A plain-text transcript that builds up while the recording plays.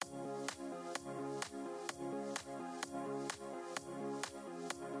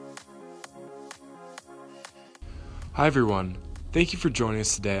Hi everyone, thank you for joining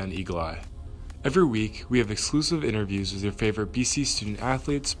us today on Eagle Eye. Every week, we have exclusive interviews with your favorite BC student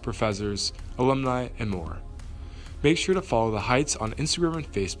athletes, professors, alumni, and more. Make sure to follow the Heights on Instagram and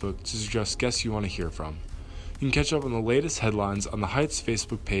Facebook to suggest guests you want to hear from. You can catch up on the latest headlines on the Heights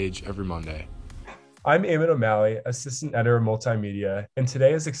Facebook page every Monday. I'm Eamon O'Malley, Assistant Editor of Multimedia, and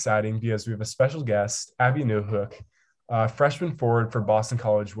today is exciting because we have a special guest, Abby Newhook, freshman forward for Boston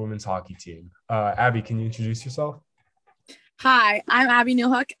College women's hockey team. Abby, can you introduce yourself? Hi, I'm Abby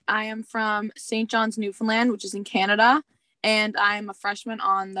Newhook. I am from St. John's, Newfoundland, which is in Canada, and I'm a freshman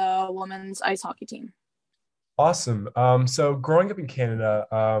on the women's ice hockey team. Awesome. So growing up in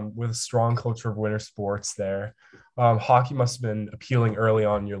Canada, with a strong culture of winter sports there, hockey must have been appealing early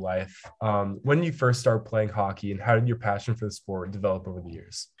on in your life. When did you first start playing hockey, and how did your passion for the sport develop over the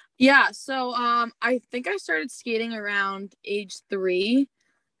years? I think I started skating around age 3.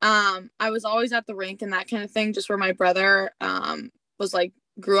 I was always at the rink and that kind of thing, just where my brother was like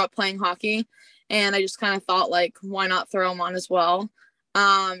grew up playing hockey, and I just kind of thought like, why not throw him on as well?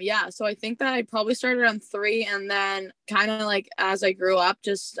 So I think that I probably started around 3, and then kind of like as I grew up,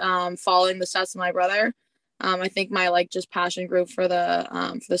 just following the steps of my brother. I think my like just passion grew for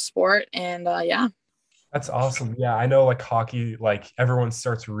the sport, and yeah. That's awesome. Yeah, I know like hockey, like everyone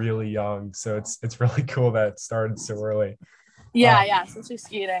starts really young, so it's really cool that it started so early. Yeah, especially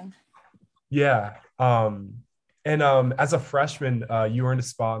skating. Yeah. And as a freshman, you earned a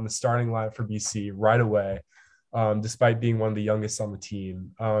spot in the starting lineup for BC right away, despite being one of the youngest on the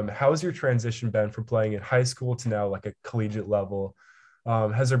team. How has your transition been from playing in high school to now like a collegiate level?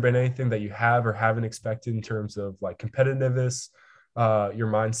 Has there been anything that you have or haven't expected in terms of like competitiveness, your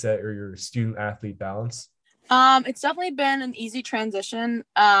mindset, or your student athlete balance? It's definitely been an easy transition.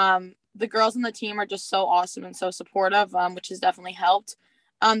 The girls on the team are just so awesome and so supportive, which has definitely helped.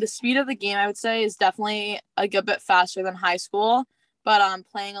 The speed of the game, I would say, is definitely a good bit faster than high school. But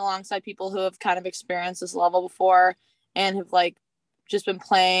playing alongside people who have kind of experienced this level before and have like just been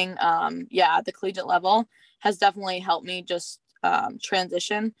playing, at the collegiate level has definitely helped me just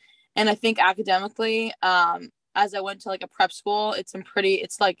transition. And I think academically, as I went to like a prep school, it's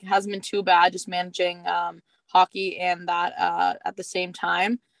like hasn't been too bad just managing hockey and that at the same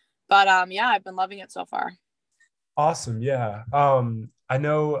time. But I've been loving it so far. Awesome. Yeah. I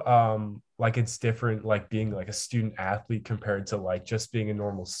know like it's different like being like a student athlete compared to like just being a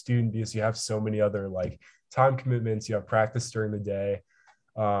normal student because you have so many other like time commitments, you have practice during the day,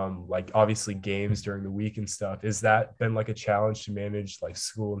 like obviously games during the week and stuff. Is that been like a challenge to manage like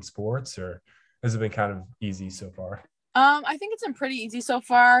school and sports, or has it been kind of easy so far? I think it's been pretty easy so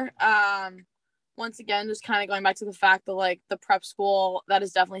far. Once again, just kind of going back to the fact that like the prep school that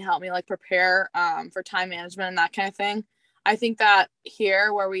has definitely helped me like prepare for time management and that kind of thing. I think that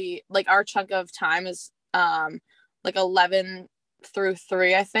here where we like our chunk of time is like 11 through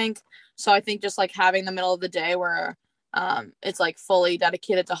 3, I think. So I think just like having the middle of the day where it's like fully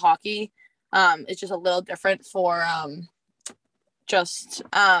dedicated to hockey, it's just a little different for just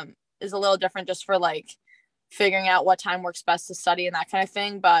is a little different just for like figuring out what time works best to study and that kind of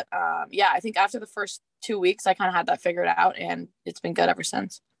thing. But I think after the first 2 weeks, I kind of had that figured out, and it's been good ever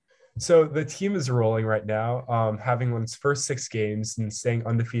since. So the team is rolling right now, having won its first 6 games and staying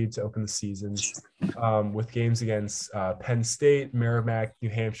undefeated to open the season, with games against Penn State, Merrimack, New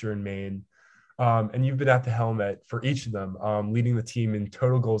Hampshire, and Maine. And you've been at the helmet for each of them, leading the team in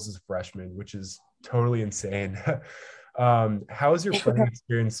total goals as a freshman, which is totally insane. How has your playing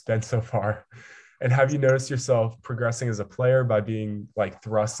experience been so far? And have you noticed yourself progressing as a player by being like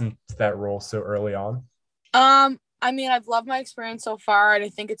thrust into that role so early on? I mean, I've loved my experience so far, and I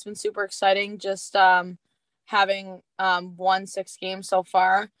think it's been super exciting just having won 6 games so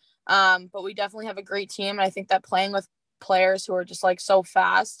far. But we definitely have a great team, and I think that playing with players who are just like so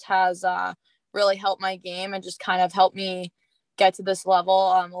fast has really helped my game and just kind of helped me get to this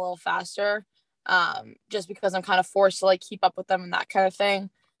level a little faster. Just because I'm kind of forced to like keep up with them and that kind of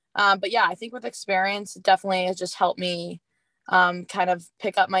thing. But yeah, I think with experience, it definitely has just helped me kind of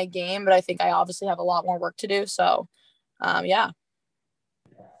pick up my game. But I think I obviously have a lot more work to do. So, yeah.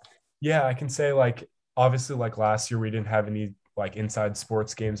 Yeah, I can say like obviously like last year we didn't have any like inside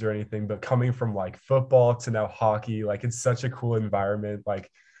sports games or anything, but coming from like football to now hockey, like it's such a cool environment.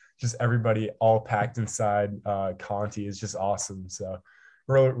 Like just everybody all packed inside Conti is just awesome. So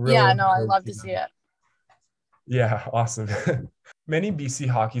really, really Yeah, no, looking I forward love to to see them. it. Yeah, awesome. Many BC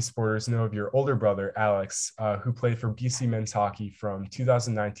hockey supporters know of your older brother, Alex, who played for BC men's hockey from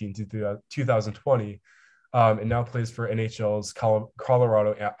 2019 to 2020, and now plays for NHL's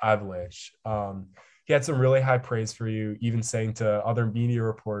Colorado Avalanche. He he had some really high praise for you, even saying to other media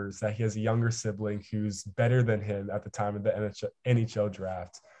reporters that he has a younger sibling who's better than him at the time of the NHL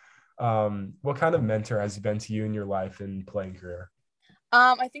draft. What kind of mentor has he been to you in your life and playing career?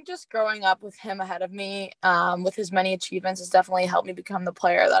 I think just growing up with him ahead of me, with his many achievements, has definitely helped me become the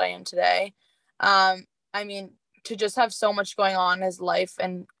player that I am today. I mean, to just have so much going on in his life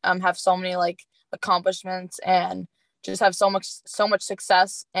and have so many like accomplishments and just have so much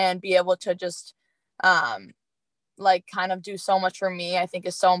success and be able to just like kind of do so much for me, I think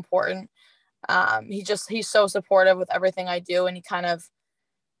is so important. He's so supportive with everything I do, and he kind of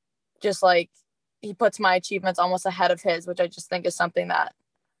just like he puts my achievements almost ahead of his, which I just think is something that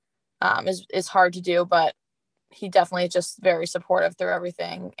is hard to do, but he definitely is just very supportive through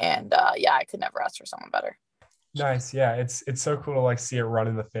everything. And yeah, I could never ask for someone better. Nice. Yeah, it's so cool to like see it run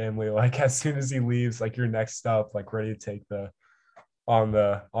in the family. Like as soon as he leaves, like you're next up, like ready to take on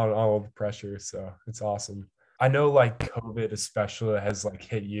all of the pressure. So it's awesome. I know like COVID especially has like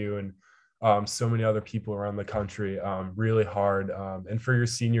hit you and so many other people around the country really hard. And for your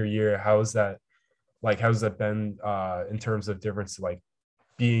senior year, how's that been in terms of difference like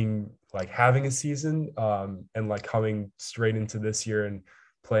being like having a season and like coming straight into this year and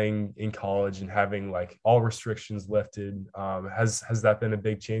playing in college and having like all restrictions lifted? Has that been a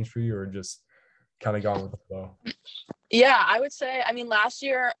big change for you, or just kind of gone with the flow? Yeah, I would say, I mean, last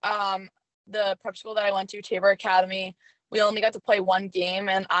year, the prep school that I went to, Tabor Academy, we only got to play one game,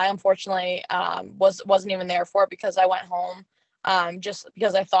 and I unfortunately wasn't even there for it because I went home, just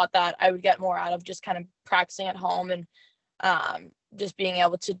because I thought that I would get more out of just kind of practicing at home and just being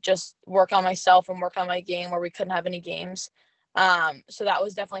able to just work on myself and work on my game where we couldn't have any games. So that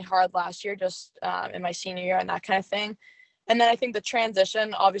was definitely hard last year, just in my senior year and that kind of thing. And then I think the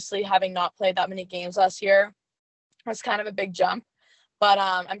transition, obviously having not played that many games last year, was kind of a big jump. But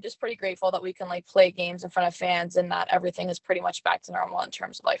I'm just pretty grateful that we can like play games in front of fans and that everything is pretty much back to normal in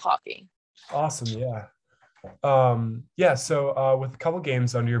terms of like hockey. Awesome. Yeah. Yeah. So with a couple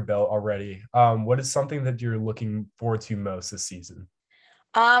games under your belt already, what is something that you're looking forward to most this season?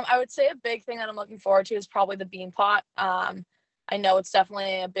 I would say a big thing that I'm looking forward to is probably the Bean Pot. I know it's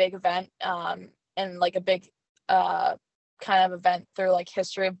definitely a big event and like a big kind of event through like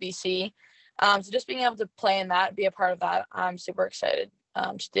history of BC. So just being able to play in that, be a part of that, I'm super excited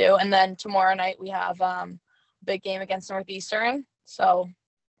to do. And then tomorrow night we have a big game against Northeastern. So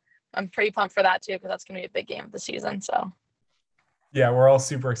I'm pretty pumped for that too, because that's going to be a big game of the season. So Yeah, we're all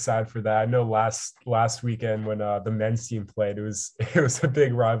super excited for that. I know last weekend when the men's team played, it was a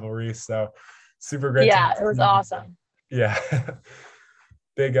big rivalry. So super great. Yeah, it was awesome. Yeah,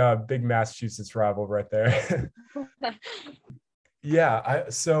 big Massachusetts rival right there. Yeah,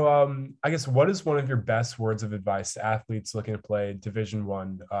 I guess what is one of your best words of advice to athletes looking to play Division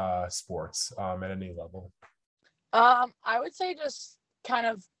 1 sports at any level? I would say just kind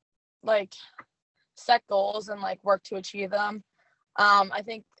of like set goals and like work to achieve them. I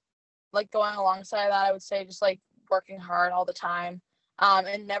think like going alongside that, I would say just like working hard all the time,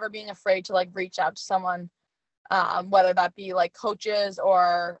 and never being afraid to like reach out to someone, whether that be like coaches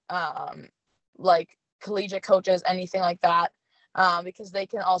or like collegiate coaches, anything like that, because they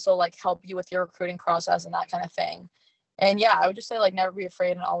can also like help you with your recruiting process and that kind of thing. And yeah, I would just say like never be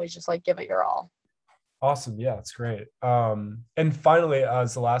afraid and always just like give it your all. Awesome. Yeah, that's great. And finally,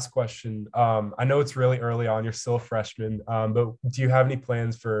 as the last question, I know it's really early on, you're still a freshman, but do you have any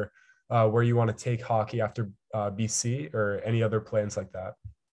plans for where you want to take hockey after BC, or any other plans like that?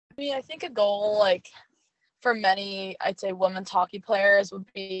 I mean, I think a goal like for many, I'd say women's hockey players would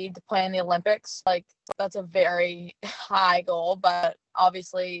be to play in the Olympics. Like that's a very high goal, but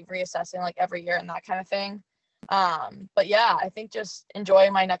obviously reassessing like every year and that kind of thing. But yeah, I think just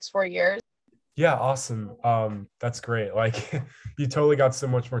enjoying my next 4 years. Yeah, awesome. That's great. Like you totally got so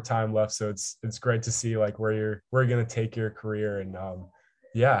much more time left, so it's great to see like where you're gonna take your career, and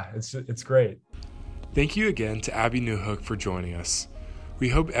yeah, it's great. Thank you again to Abby Newhook for joining us. We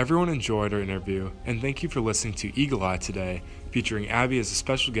hope everyone enjoyed our interview, and thank you for listening to Eagle Eye today, featuring Abby as a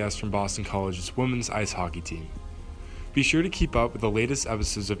special guest from Boston College's women's ice hockey team. Be sure to keep up with the latest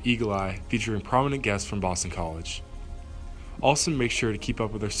episodes of Eagle Eye featuring prominent guests from Boston College. Also, make sure to keep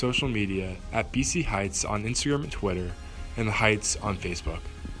up with our social media at BC Heights on Instagram and Twitter, and The Heights on Facebook.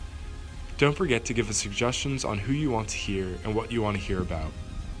 Don't forget to give us suggestions on who you want to hear and what you want to hear about.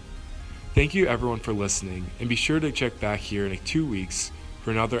 Thank you everyone for listening, and be sure to check back here in 2 weeks for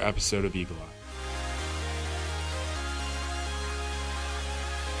another episode of Eagle Eye.